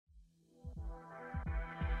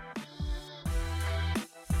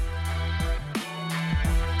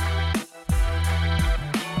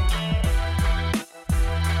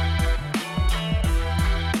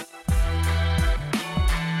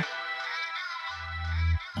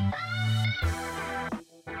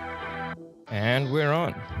And we're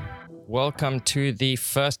on. Welcome to the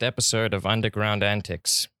first episode of Underground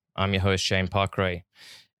Antics. I'm your host, Shane Parkray.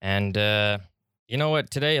 And you know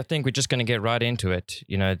what? Today, I think we're just going to get right into it.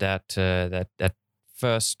 You know, that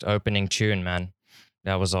first opening tune, man.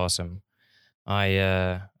 That was awesome.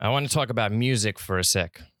 I want to talk about music for a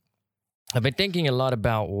sec. I've been thinking a lot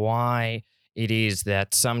about why it is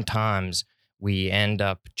that sometimes we end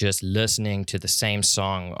up just listening to the same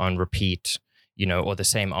song on repeat, you know, or the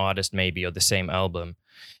same artist maybe, or the same album.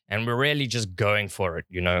 And we're really just going for it,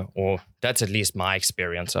 you know, or that's at least my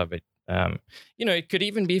experience of it. You know, it could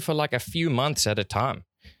even be for like a few months at a time,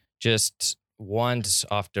 just once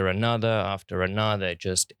after another,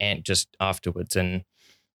 just afterwards. And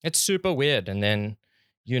it's super weird. And then,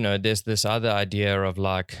 you know, there's this other idea of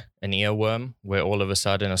like an earworm where all of a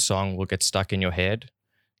sudden a song will get stuck in your head.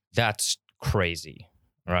 That's crazy,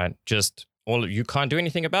 right? You can't do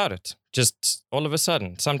anything about it. Just all of a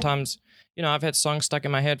sudden. Sometimes, you know, I've had songs stuck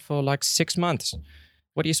in my head for like 6 months.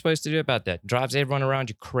 What are you supposed to do about that? Drives everyone around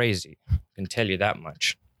you crazy. I can tell you that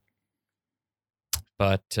much.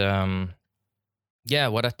 But yeah,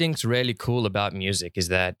 what I think is really cool about music is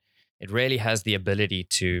that it really has the ability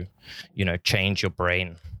to, you know, change your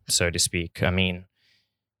brain, so to speak. I mean,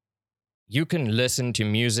 you can listen to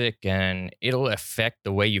music and it'll affect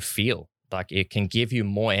the way you feel. Like it can give you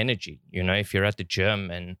more energy. You know, if you're at the gym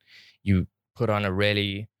and you put on a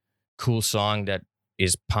really cool song that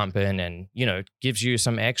is pumping and, you know, gives you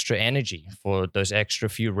some extra energy for those extra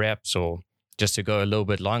few reps or just to go a little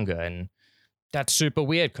bit longer. And that's super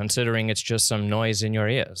weird considering it's just some noise in your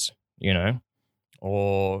ears, you know?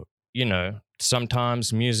 Or, you know,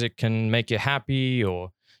 sometimes music can make you happy,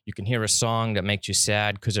 or you can hear a song that makes you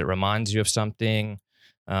sad because it reminds you of something.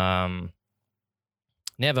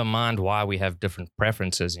 Never mind why we have different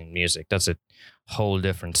preferences in music. That's a whole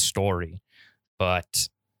different story. But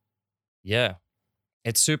yeah,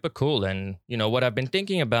 it's super cool. And, you know, what I've been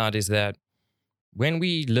thinking about is that when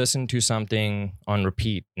we listen to something on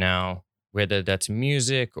repeat now, whether that's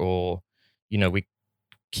music or, you know, we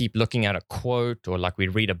keep looking at a quote or like we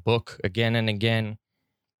read a book again and again,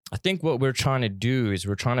 I think what we're trying to do is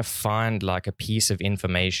we're trying to find like a piece of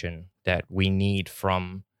information that we need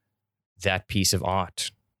from that piece of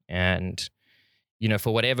art. And, you know,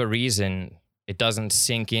 for whatever reason, it doesn't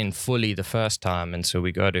sink in fully the first time. And so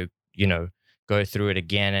we got to, you know, go through it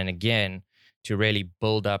again and again to really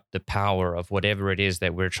build up the power of whatever it is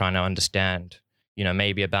that we're trying to understand, you know,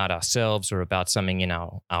 maybe about ourselves or about something in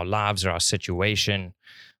our lives or our situation.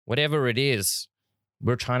 Whatever it is,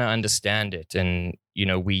 we're trying to understand it. And, you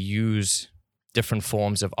know, we use different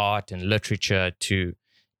forms of art and literature to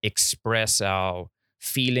express our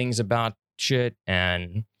feelings about shit.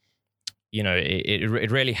 And, you know, it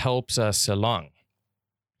really helps us along.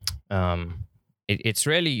 It's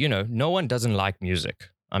really, you know, no one doesn't like music.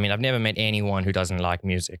 I mean, I've never met anyone who doesn't like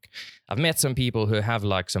music. I've met some people who have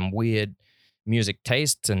like some weird music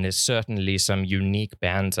tastes, and there's certainly some unique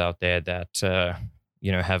bands out there that,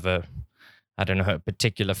 you know, have a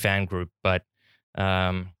particular fan group. But,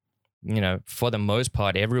 you know, for the most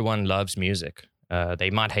part, everyone loves music. They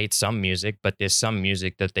might hate some music, but there's some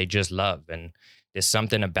music that they just love. And there's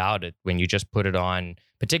something about it when you just put it on,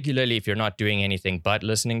 particularly if you're not doing anything but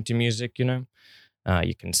listening to music, you know.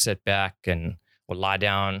 You can sit back or lie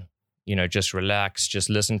down, you know, just relax, just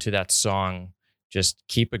listen to that song, just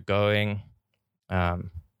keep it going,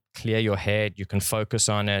 clear your head. You can focus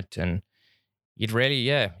on it, and it really,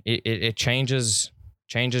 yeah, it changes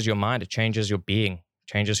your mind. It changes your being,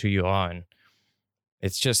 changes who you are. And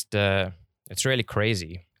it's just, it's really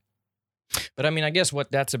crazy. But I mean, I guess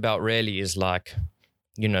what that's about really is like,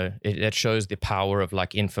 you know, it shows the power of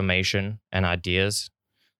like information and ideas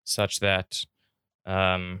such that,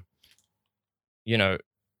 you know,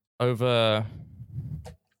 over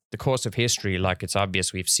the course of history, like it's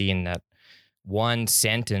obvious we've seen that one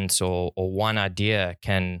sentence or one idea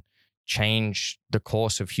can change the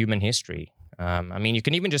course of human history. I mean, you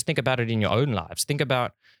can even just think about it in your own lives. Think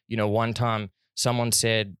about, you know, one time someone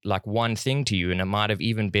said like one thing to you, and it might have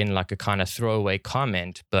even been like a kind of throwaway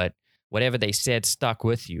comment, but whatever they said stuck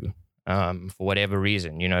with you for whatever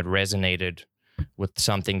reason. You know, it resonated with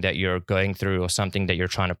something that you're going through or something that you're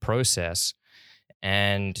trying to process.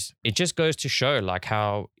 And it just goes to show like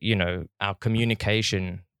how, you know, our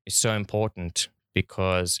communication is so important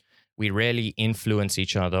because we rarely influence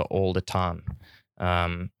each other all the time.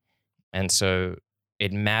 And so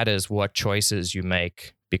it matters what choices you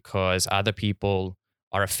make because other people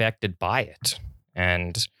are affected by it.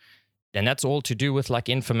 And that's all to do with like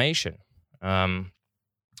information.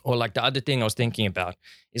 Or like the other thing I was thinking about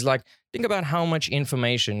is like, think about how much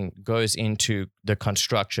information goes into the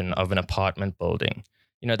construction of an apartment building.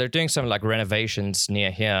 They're doing some like renovations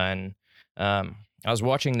near here, and I was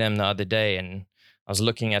watching them the other day, and I was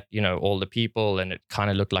looking at, all the people, and it kind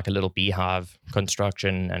of looked like a little beehive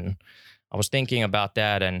construction. And I was thinking about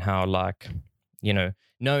that and how like,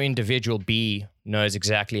 no individual bee knows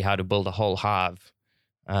exactly how to build a whole hive.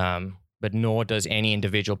 But nor does any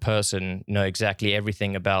individual person know exactly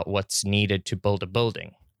everything about what's needed to build a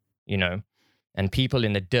building, and people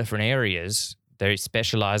in the different areas, they're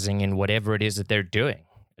specializing in whatever it is that they're doing.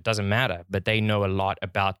 It doesn't matter, but they know a lot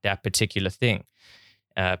about that particular thing.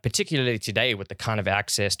 Particularly today with the kind of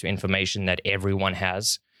access to information that everyone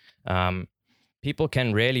has, people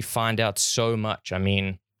can really find out so much. I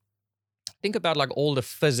mean, think about like all the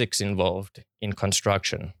physics involved in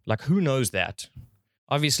construction. Like, who knows that?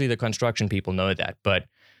 Obviously, the construction people know that, but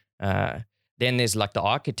then there's like the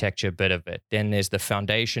architecture bit of it. Then there's the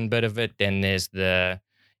foundation bit of it. Then there's the,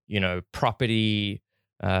 property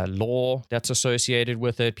law that's associated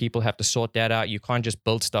with it. People have to sort that out. You can't just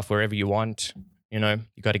build stuff wherever you want. You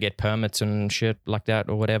got to get permits and shit like that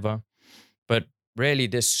or whatever. But really,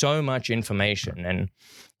 there's so much information. And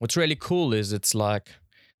what's really cool is it's like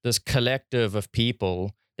this collective of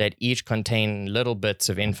people that each contain little bits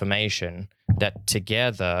of information that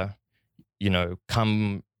together,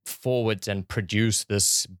 come forwards and produce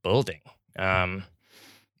this building.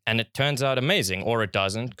 And it turns out amazing, or it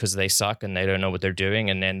doesn't, because they suck and they don't know what they're doing.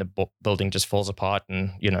 And then the building just falls apart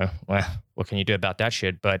and, well, what can you do about that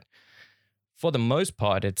shit? But for the most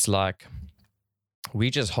part, it's like we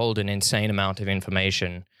just hold an insane amount of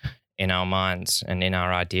information in our minds and in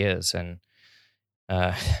our ideas. And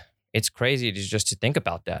it's crazy to think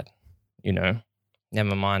about that,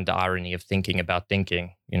 Never mind the irony of thinking about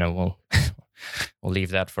thinking. We'll leave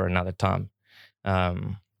that for another time.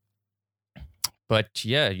 But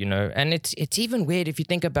yeah, and it's even weird if you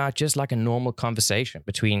think about just like a normal conversation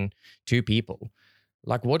between two people.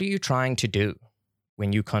 Like, what are you trying to do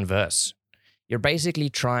when you converse? You're basically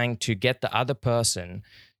trying to get the other person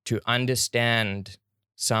to understand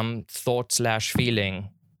some thought/feeling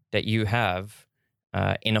that you have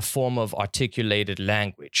in a form of articulated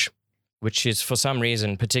language, which is for some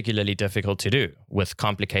reason particularly difficult to do with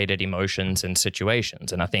complicated emotions and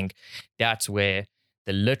situations. And I think that's where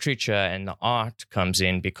the literature and the art comes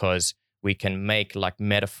in, because we can make like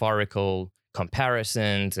metaphorical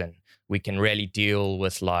comparisons and we can really deal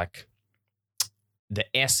with like the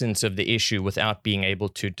essence of the issue without being able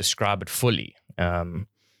to describe it fully. And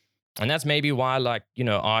that's maybe why like,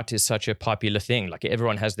 art is such a popular thing. Like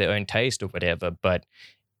everyone has their own taste or whatever, but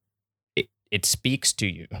it speaks to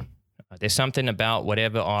you. There's something about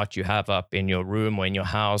whatever art you have up in your room or in your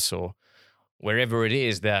house or wherever it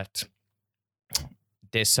is that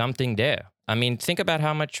there's something there. I mean, think about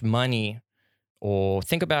how much money, or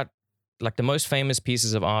think about like the most famous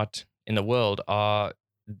pieces of art in the world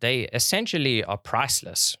they essentially are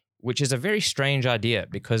priceless, which is a very strange idea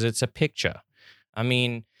because it's a picture. I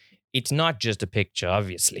mean, it's not just a picture,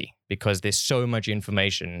 obviously, because there's so much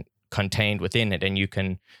information contained within it, and you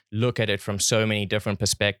can look at it from so many different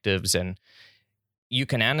perspectives, and you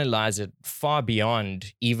can analyze it far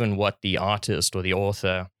beyond even what the artist or the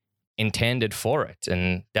author intended for it.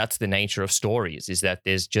 And that's the nature of stories, is that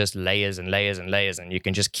there's just layers and layers and layers, and you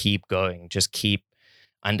can just keep going, just keep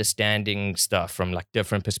understanding stuff from like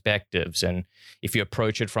different perspectives. And if you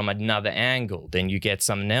approach it from another angle, then you get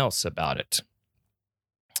something else about it.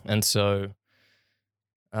 And so,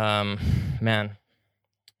 man,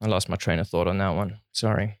 I lost my train of thought on that one.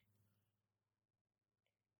 Sorry.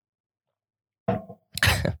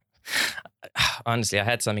 Honestly, I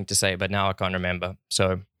had something to say, but now I can't remember.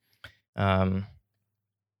 So, dude,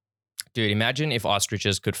 imagine if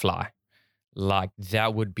ostriches could fly. Like,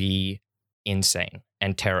 that would be insane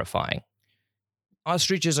and terrifying.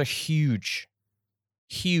 Ostriches are huge.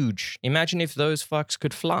 Huge. Imagine if those fucks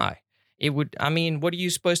could fly. It would, I mean, what are you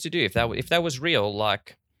supposed to do? If that was real,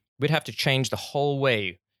 like, we'd have to change the whole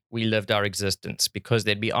way we lived our existence, because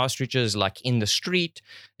there'd be ostriches like in the street.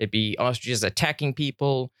 There'd be ostriches attacking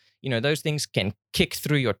people. Those things can kick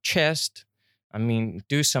through your chest. I mean,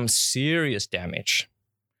 do some serious damage.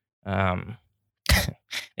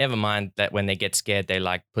 Never mind that when they get scared, they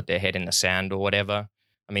like put their head in the sand or whatever.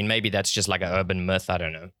 I mean, maybe that's just like an urban myth. I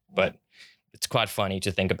don't know. But it's quite funny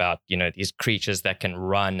to think about, these creatures that can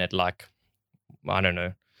run at like, I don't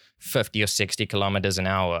know, 50 or 60 kilometers an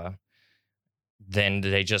hour. Then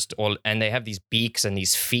they just and they have these beaks and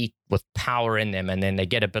these feet with power in them. And then they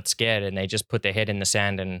get a bit scared and they just put their head in the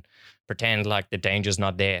sand and pretend like the danger's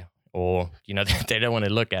not there, or, they don't want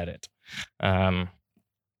to look at it.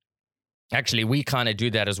 Actually, we kind of do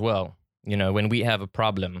that as well. When we have a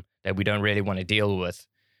problem that we don't really want to deal with,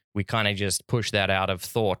 we kind of just push that out of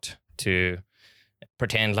thought to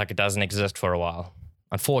pretend like it doesn't exist for a while.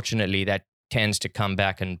 Unfortunately, that tends to come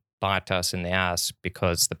back and bite us in the ass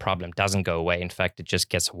because the problem doesn't go away. In fact, it just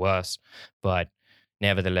gets worse. But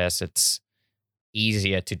nevertheless, it's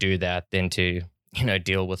easier to do that than to,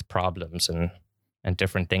 deal with problems and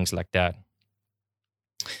different things like that.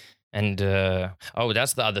 And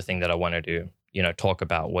that's the other thing that I wanted to, talk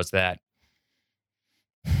about was that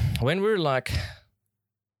when we're like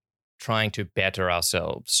trying to better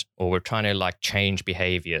ourselves, or we're trying to like change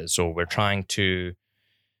behaviors, or we're trying to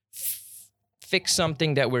fix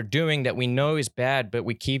something that we're doing that we know is bad, but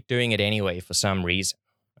we keep doing it anyway for some reason,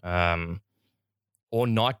 or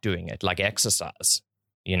not doing it, like exercise,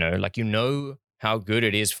 like how good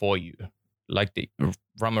it is for you. Like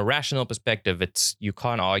from a rational perspective, you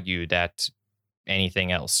can't argue that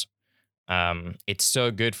anything else. It's so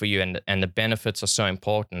good for you, and the benefits are so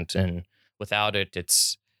important. And without it,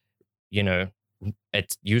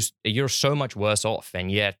 you're so much worse off.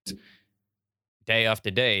 And yet, day after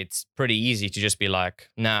day, it's pretty easy to just be like,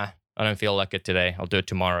 nah, I don't feel like it today. I'll do it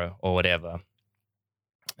tomorrow or whatever.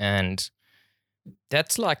 And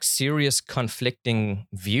that's like serious conflicting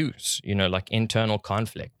views, like internal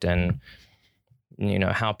conflict. And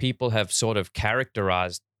how people have sort of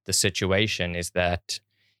characterized the situation is that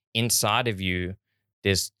inside of you,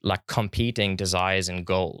 there's like competing desires and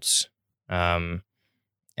goals. And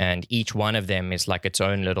each one of them is like its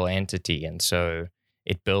own little entity. And so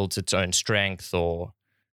it builds its own strength, or,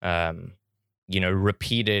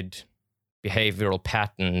 repeated behavioral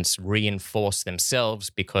patterns reinforce themselves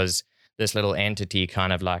because this little entity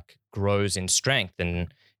kind of like grows in strength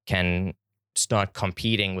and can start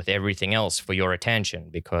competing with everything else for your attention,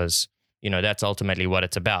 because that's ultimately what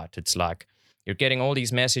it's about. It's like you're getting all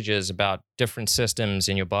these messages about different systems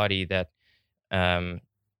in your body that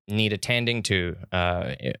need attending to,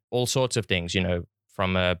 all sorts of things.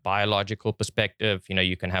 From a biological perspective,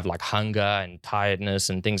 you can have like hunger and tiredness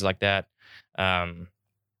and things like that. From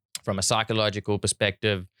a psychological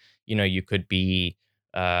perspective, you could be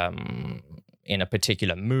in a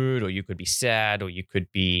particular mood, or you could be sad, or you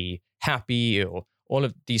could be happy, or all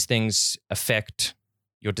of these things affect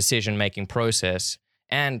your decision-making process,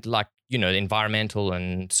 and like, the environmental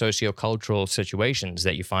and sociocultural situations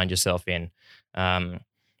that you find yourself in.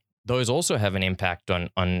 Those also have an impact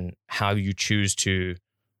on how you choose to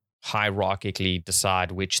hierarchically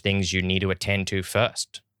decide which things you need to attend to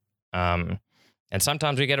first. And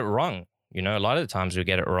sometimes we get it wrong. A lot of the times we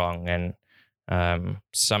get it wrong. And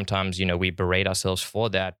sometimes, we berate ourselves for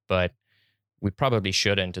that, but we probably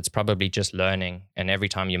shouldn't. It's probably just learning. And every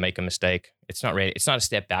time you make a mistake, it's not a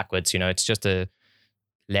step backwards, it's just a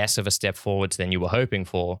less of a step forwards than you were hoping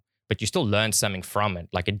for, but you still learned something from it.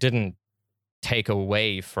 Like it didn't take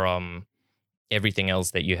away from everything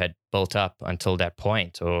else that you had built up until that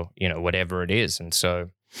point, or, whatever it is. And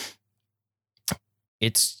so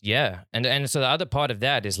it's, yeah. And so the other part of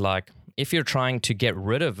that is like, if you're trying to get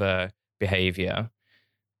rid of a behavior,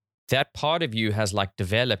 that part of you has like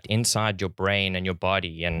developed inside your brain and your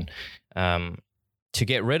body. And to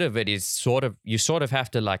get rid of it is you sort of have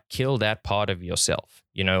to like kill that part of yourself,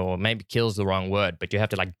 or maybe kill's the wrong word, but you have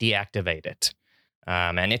to like deactivate it.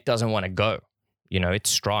 And it doesn't want to go. It's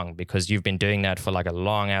strong because you've been doing that for like a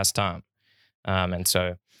long ass time. And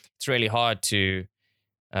so it's really hard to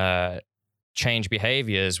change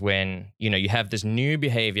behaviors when, you have this new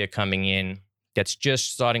behavior coming in that's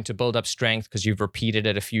just starting to build up strength because you've repeated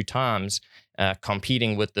it a few times,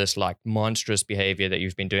 competing with this like monstrous behavior that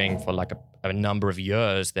you've been doing for like a number of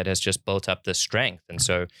years that has just built up this strength. And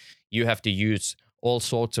so you have to use all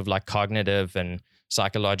sorts of like cognitive and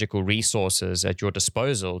psychological resources at your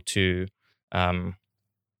disposal to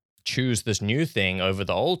choose this new thing over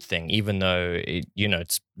the old thing, even though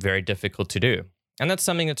it's very difficult to do. And that's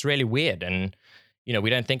something that's really weird. And, we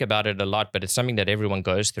don't think about it a lot, but it's something that everyone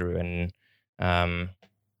goes through. And,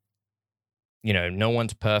 no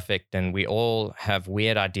one's perfect, and we all have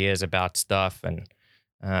weird ideas about stuff. And,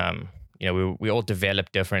 we all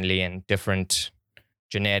develop differently, and different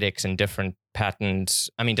genetics and different patterns.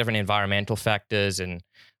 Different environmental factors, and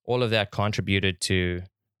all of that contributed to,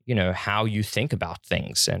 how you think about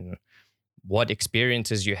things and what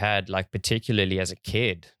experiences you had, like particularly as a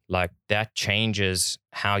kid, like that changes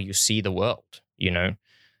how you see the world.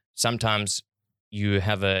 Sometimes you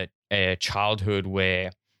have a childhood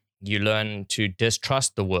where you learn to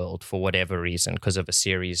distrust the world for whatever reason, because of a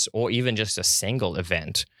series or even just a single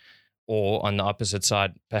event. Or on the opposite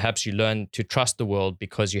side, perhaps you learn to trust the world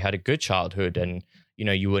because you had a good childhood and,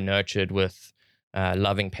 you were nurtured with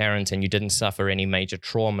loving parents and you didn't suffer any major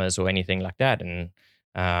traumas or anything like that. And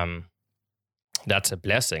that's a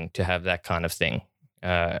blessing to have that kind of thing.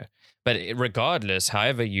 But regardless,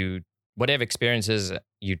 whatever experiences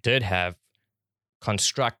you did have,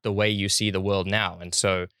 construct the way you see the world now. And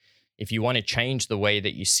so if you want to change the way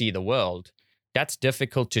that you see the world, that's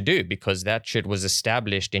difficult to do because that shit was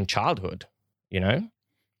established in childhood, you know?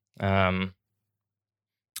 And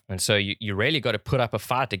so you really got to put up a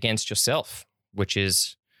fight against yourself, which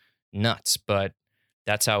is nuts, but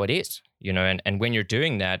that's how it is, you know? And when you're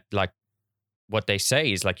doing that, like what they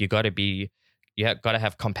say is like, you got to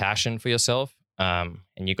have compassion for yourself, and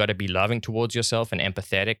you got to be loving towards yourself and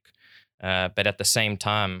empathetic. But at the same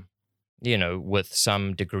time, you know, with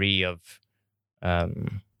some degree of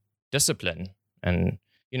discipline. And,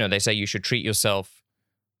 you know, they say you should treat yourself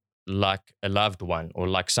like a loved one or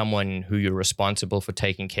like someone who you're responsible for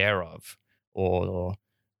taking care of. Or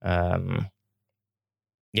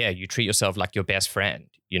you treat yourself like your best friend.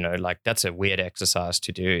 You know, like that's a weird exercise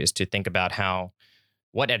to do, is to think about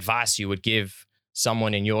what advice you would give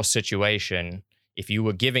someone in your situation if you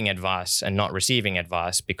were giving advice and not receiving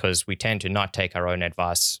advice, because we tend to not take our own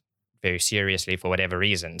advice very seriously for whatever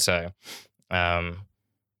reason. So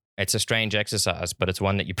it's a strange exercise, but it's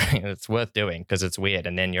one that it's worth doing because it's weird.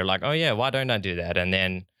 And then you're like, oh yeah, why don't I do that? And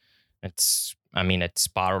then it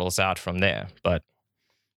spirals out from there. But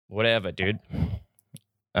whatever, dude.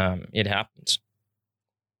 It happens.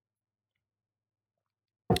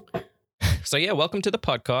 So yeah, welcome to the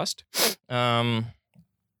podcast.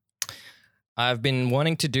 I've been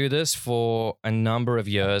wanting to do this for a number of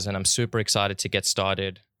years, and I'm super excited to get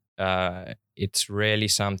started. It's really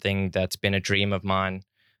something that's been a dream of mine,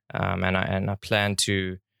 and I plan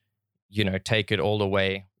to, you know, take it all the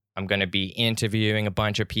way. I'm going to be interviewing a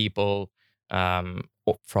bunch of people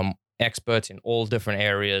from experts in all different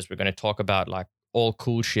areas. We're going to talk about like all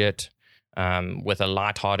cool shit with a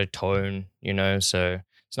lighthearted tone, you know, so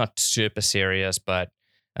it's not super serious, but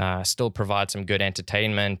still provide some good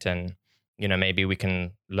entertainment, and you know, maybe we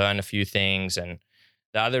can learn a few things. And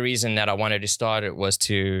the other reason that I wanted to start it was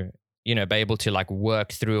to, you know, be able to like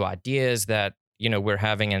work through ideas that, you know, we're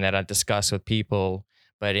having and that I discuss with people,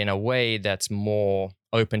 but in a way that's more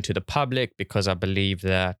open to the public, because I believe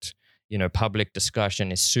that, you know, public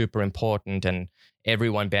discussion is super important and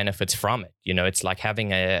everyone benefits from it. You know, it's like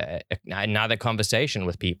having another conversation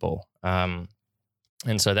with people. And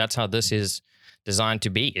so that's how this is designed to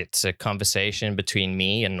be. It's a conversation between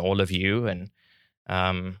me and all of you. And,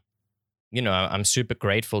 you know, I'm super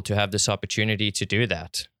grateful to have this opportunity to do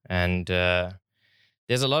that. And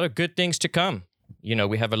there's a lot of good things to come. You know,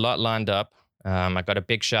 we have a lot lined up. I got a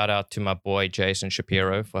big shout out to my boy, Jason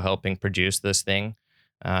Shapiro, for helping produce this thing.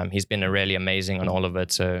 He's been really amazing on all of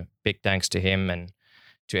it. So big thanks to him and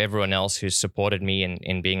to everyone else who's supported me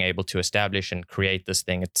in being able to establish and create this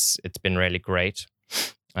thing. It's been really great.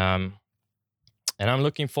 And I'm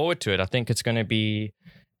looking forward to it. I think it's going to be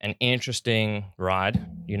an interesting ride.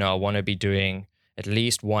 You know, I want to be doing at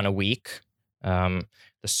least one a week, the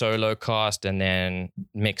solo cast, and then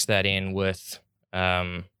mix that in with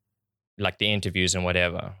like the interviews and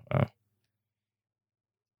whatever.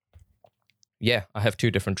 Yeah, I have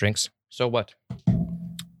 2 different drinks. So what?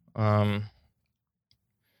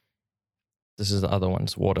 This is the other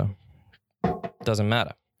one's water. Doesn't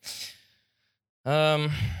matter.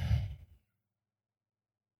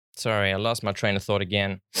 Sorry, I lost my train of thought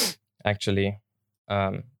again. Actually,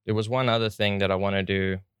 there was one other thing that I wanted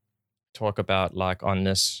to talk about, like on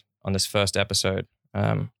this first episode.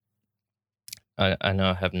 I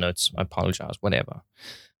know I have notes. I apologize. Whatever.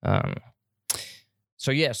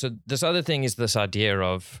 So this other thing is this idea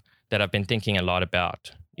of that I've been thinking a lot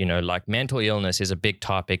about. You know, like mental illness is a big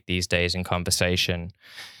topic these days in conversation,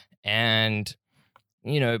 and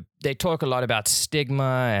you know, they talk a lot about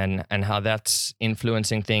stigma and how that's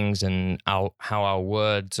influencing things, and how our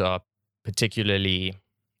words are particularly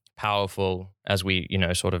powerful, as we, you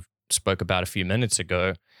know, sort of spoke about a few minutes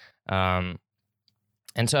ago. And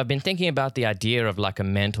so I've been thinking about the idea of like a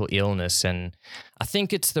mental illness, and I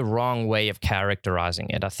think it's the wrong way of characterizing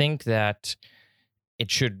it. I think that it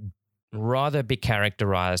should rather be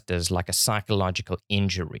characterized as like a psychological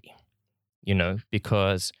injury, you know,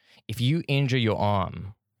 because if you injure your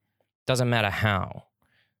arm, doesn't matter how,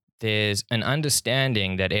 there's an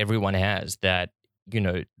understanding that everyone has that, you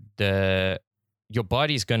know, your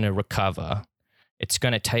body's going to recover. It's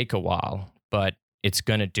going to take a while, but it's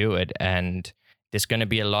going to do it. And there's going to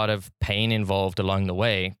be a lot of pain involved along the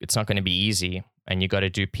way. It's not going to be easy. And you got to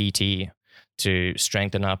do PT to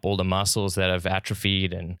strengthen up all the muscles that have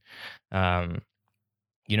atrophied. And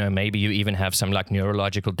maybe you even have some like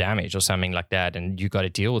neurological damage or something like that, and you got to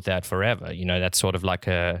deal with that forever. That's sort of like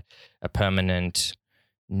a permanent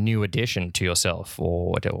new addition to yourself,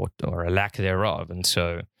 or a lack thereof. And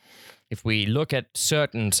so if we look at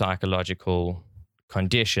certain psychological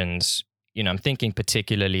conditions, I'm thinking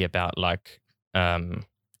particularly about like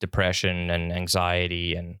depression and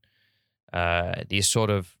anxiety and these sort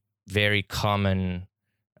of very common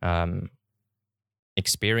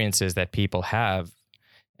experiences that people have.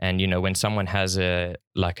 And, when someone has a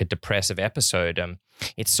depressive episode,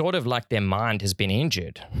 it's sort of like their mind has been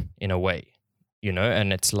injured in a way,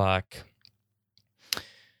 and it's like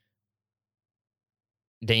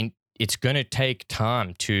it's going to take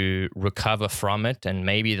time to recover from it. And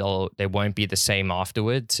maybe they won't be the same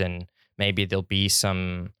afterwards. And maybe there'll be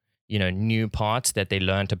some, new parts that they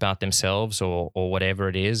learned about themselves or whatever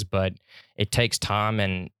it is. But it takes time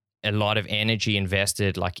and a lot of energy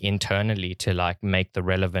invested like internally to like make the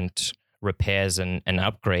relevant repairs and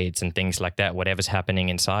upgrades and things like that, whatever's happening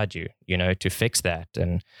inside you, to fix that.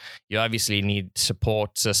 And you obviously need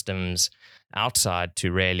support systems outside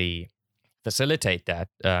to really facilitate that.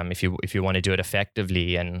 If you want to do it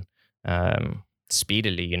effectively and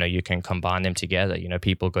speedily, you can combine them together.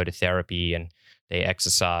 People go to therapy and they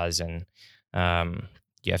exercise, and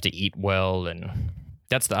you have to eat well. And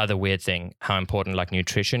that's the other weird thing, how important like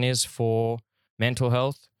nutrition is for mental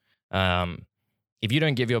health. If you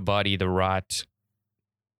don't give your body the right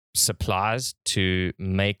supplies to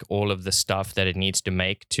make all of the stuff that it needs to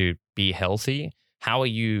make to be healthy, how are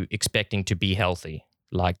you expecting to be healthy?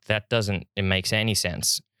 Like it makes any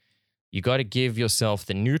sense. You got to give yourself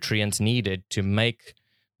the nutrients needed to make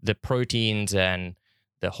the proteins and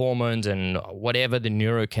the hormones and whatever the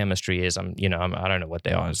neurochemistry is. I don't know what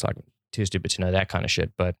they are. It's like too stupid to know that kind of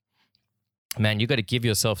shit. But man, you got to give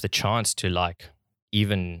yourself the chance to like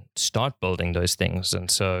even start building those things.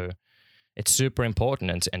 And so it's super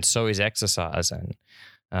important. And so is exercise. And,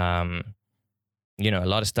 a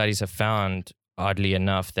lot of studies have found, oddly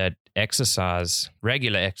enough, that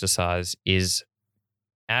regular exercise is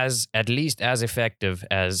at least as effective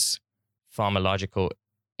as pharmacological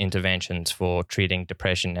interventions for treating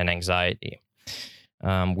depression and anxiety,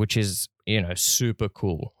 which is, super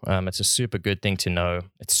cool. It's a super good thing to know.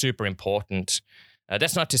 It's super important.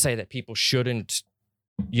 That's not to say that people shouldn't,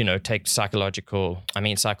 take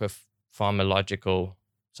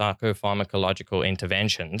psychopharmacological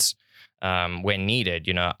interventions when needed.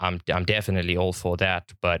 I'm definitely all for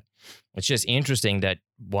that. But it's just interesting that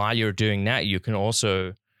while you're doing that, you can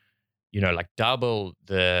also, double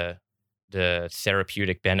the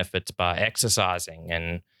therapeutic benefits by exercising.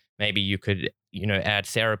 And maybe you could, add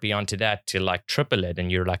therapy onto that to like triple it, and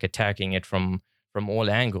you're like attacking it from all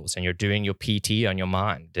angles, and you're doing your PT on your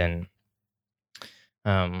mind. And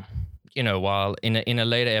while in a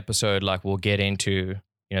later episode, like we'll get into,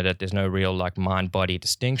 that there's no real like mind-body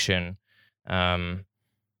distinction,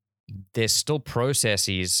 there's still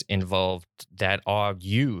processes involved that are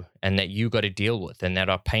you and that you got to deal with, and that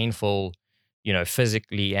are painful,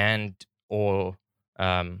 physically and or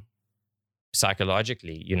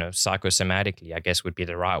psychologically, psychosomatically, I guess would be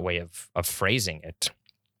the right way of phrasing it.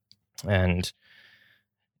 And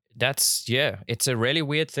it's a really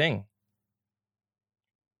weird thing.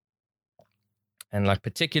 And like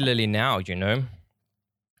particularly now, the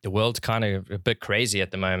world's kind of a bit crazy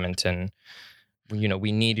at the moment, and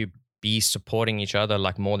we need to be supporting each other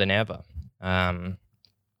like more than ever, and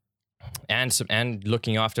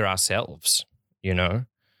looking after ourselves.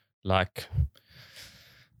 Like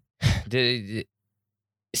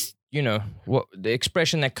what the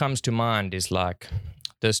expression that comes to mind is like,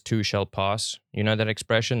 "This too shall pass." That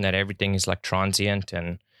expression, that everything is like transient,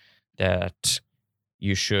 and that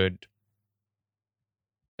you should,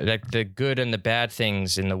 like, the good and the bad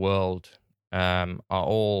things in the world are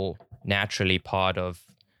all naturally part of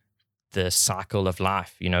the cycle of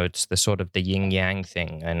life. It's the sort of the yin yang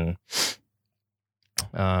thing. And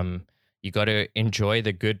you got to enjoy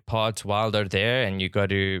the good parts while they're there, and you got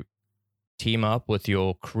to team up with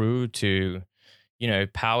your crew to,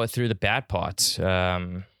 power through the bad parts.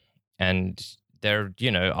 And they're,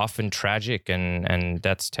 often tragic, and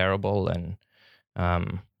that's terrible. And,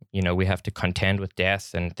 we have to contend with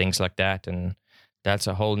death and things like that. And that's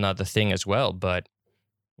a whole nother thing as well. But,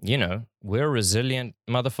 we're resilient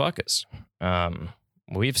motherfuckers.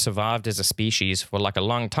 We've survived as a species for like a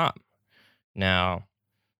long time. Now,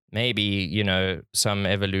 maybe, some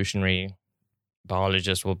evolutionary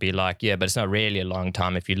biologists will be like, yeah, but it's not really a long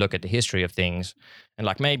time if you look at the history of things. And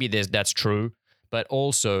like, maybe that's true. But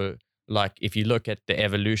also, like, if you look at the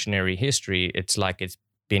evolutionary history, it's like it's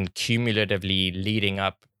been cumulatively leading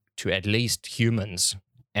up to at least humans,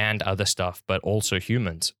 and other stuff, but also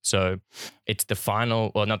humans. So it's the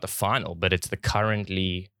final, well, not the final, but it's the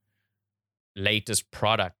currently latest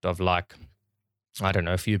product of like, I don't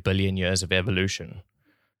know, a few billion years of evolution.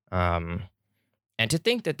 And to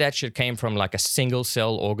think that that shit came from like a single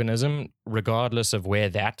cell organism, regardless of where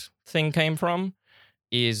that thing came from,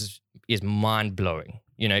 is mind blowing.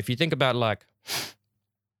 You know, if you think about like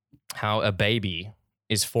how a baby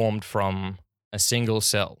is formed from a single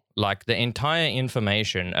cell, like the entire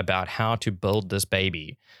information about how to build this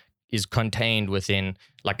baby is contained within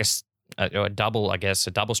like a double, I guess,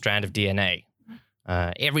 a double strand of DNA.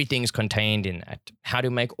 Everything's contained in that. How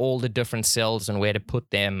to make all the different cells and where to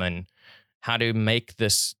put them, and how to make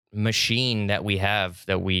this machine that we have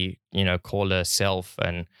that we, you know, call a self,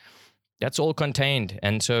 and that's all contained.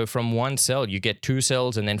 And so from one cell, you get 2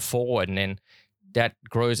 cells and then 4, and then that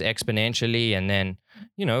grows exponentially. And then,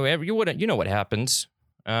 you know, you know what happens.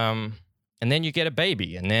 And then you get a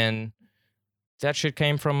baby, and then that shit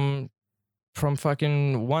came from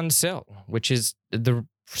fucking one cell, which is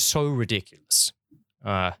so ridiculous.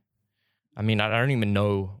 I mean, I don't even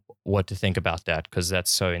know what to think about that, because that's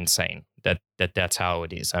so insane that's how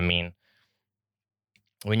it is. I mean,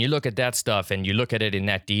 when you look at that stuff and you look at it in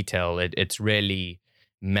that detail, it's really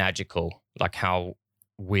magical, like how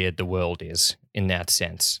weird the world is in that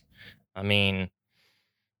sense. I mean,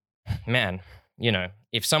 man, you know,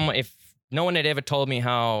 if no one had ever told me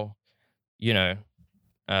how, you know,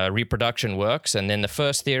 reproduction works, and then the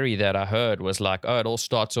first theory that I heard was like, oh, it all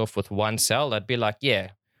starts off with one cell, I'd be like,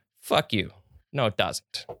 yeah, fuck you. No, it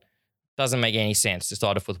doesn't. Doesn't make any sense to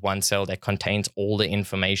start off with one cell that contains all the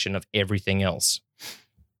information of everything else.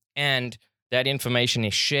 And that information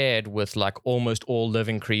is shared with like almost all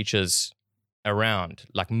living creatures around.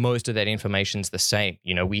 Like most of that information's the same.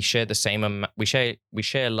 You know, we share the same we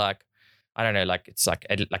share like, I don't know, like it's like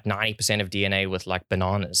 90% of DNA with like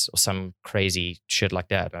bananas or some crazy shit like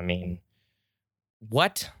that. I mean,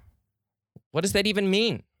 what does that even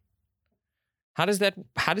mean? How does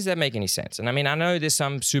that make any sense? And I mean, I know there's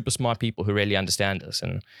some super smart people who really understand this,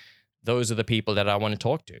 and those are the people that I want to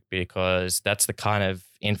talk to, because that's the kind of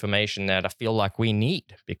information that I feel like we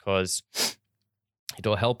need, because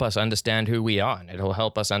it'll help us understand who we are, and it'll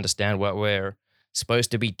help us understand what we're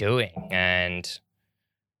supposed to be doing, and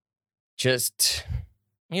just,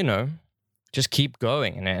 you know, just keep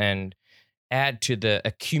going and add to the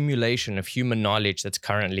accumulation of human knowledge that's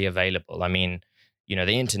currently available. I mean, you know,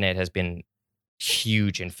 the internet has been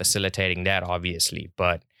huge in facilitating that, obviously,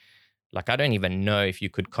 but like, I don't even know if you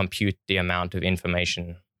could compute the amount of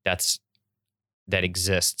information that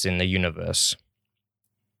exists in the universe.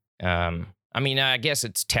 I mean, I guess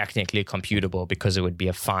it's technically computable because it would be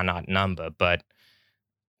a finite number, but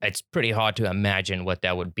it's pretty hard to imagine what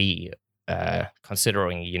that would be,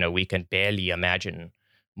 considering, you know, we can barely imagine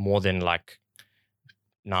more than like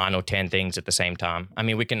 9 or 10 things at the same time. I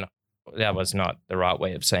mean, that was not the right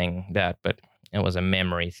way of saying that, but it was a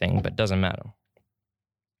memory thing, but it doesn't matter.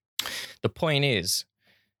 The point is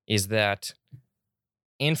that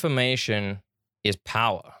information is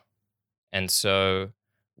power. And so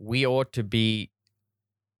we ought to be,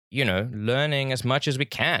 you know, learning as much as we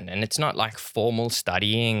can. And it's not like formal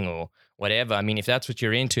studying or whatever. I mean, if that's what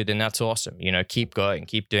you're into, then that's awesome. You know, keep going,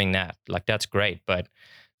 keep doing that. Like, that's great. But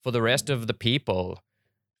for the rest of the people,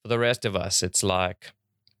 for the rest of us, it's like,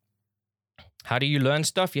 how do you learn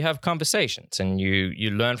stuff? You have conversations, and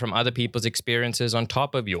you learn from other people's experiences on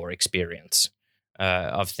top of your experience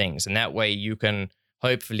of things. And that way you can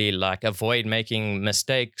hopefully like avoid making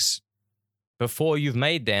mistakes before you've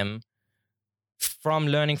made them from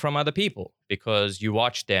learning from other people, because you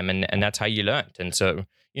watched them and that's how you learned. And so,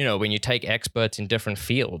 you know, when you take experts in different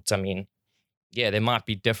fields, I mean, yeah, there might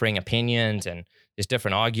be differing opinions and there's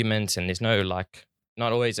different arguments, and there's no like,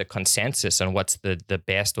 not always a consensus on what's the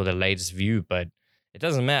best or the latest view, but it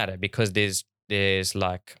doesn't matter, because there's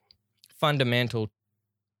like fundamental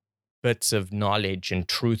bits of knowledge and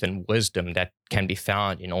truth and wisdom that can be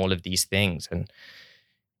found in all of these things. And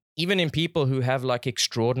even in people who have like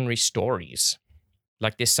extraordinary stories,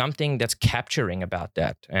 like there's something that's capturing about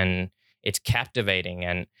that, and it's captivating,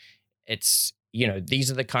 and it's, you know, these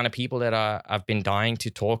are the kind of people that I've been dying to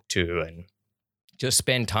talk to, and just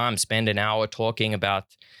spend an hour talking about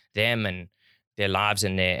them and their lives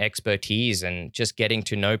and their expertise, and just getting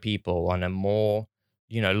to know people on a more,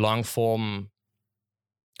 you know, long form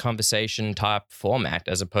conversation type format,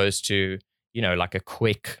 as opposed to, you know, like a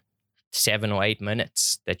quick 7 or 8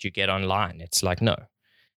 minutes that you get online. It's like, no.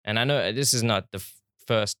 And I know this is not the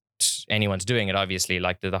first anyone's doing it, obviously.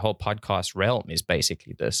 Like the whole podcast realm is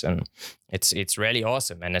basically this, and it's really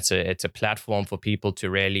awesome, and it's a platform for people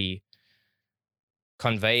to really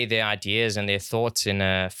convey their ideas and their thoughts in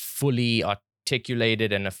a fully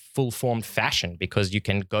articulated and a full-formed fashion, because you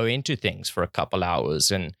can go into things for a couple hours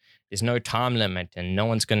and there's no time limit and no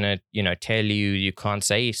one's going to, tell you can't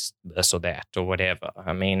say this or that or whatever.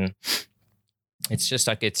 I mean, it's just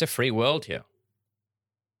like, it's a free world here.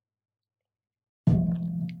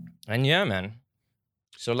 And yeah, man.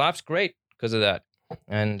 So life's great because of that.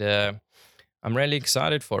 And I'm really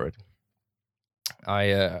excited for it.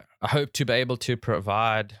 I hope to be able to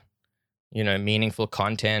provide, meaningful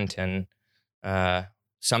content and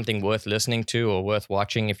something worth listening to or worth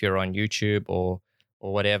watching if you're on YouTube or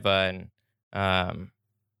whatever. And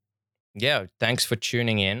yeah, thanks for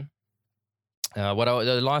tuning in.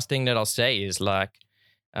 The last thing that I'll say is like,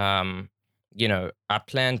 I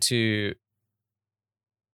plan to,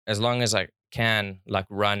 as long as I can, like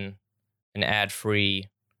run an ad-free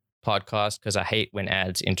podcast, because I hate when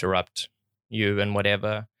ads interrupt you and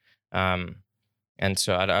whatever. And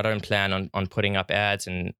so I don't plan on putting up ads,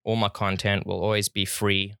 and all my content will always be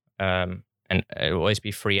free, and it will always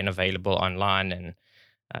be free and available online. And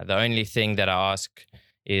the only thing that I ask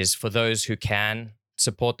is for those who can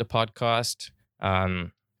support the podcast,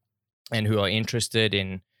 and who are interested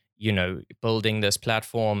in, building this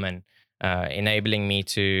platform and enabling me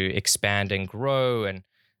to expand and grow, and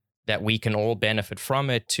that we can all benefit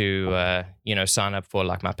from it, to, sign up for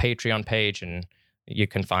like my Patreon page, and you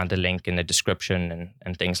can find the link in the description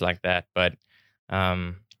and things like that. But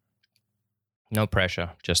no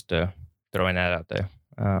pressure, just throwing that out there.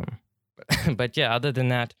 But yeah, other than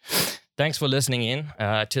that, thanks for listening in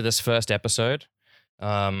to this first episode.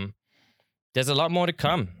 There's a lot more to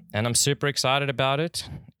come, and I'm super excited about it.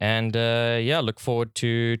 And look forward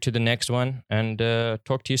to the next one, and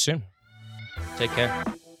talk to you soon. Take care.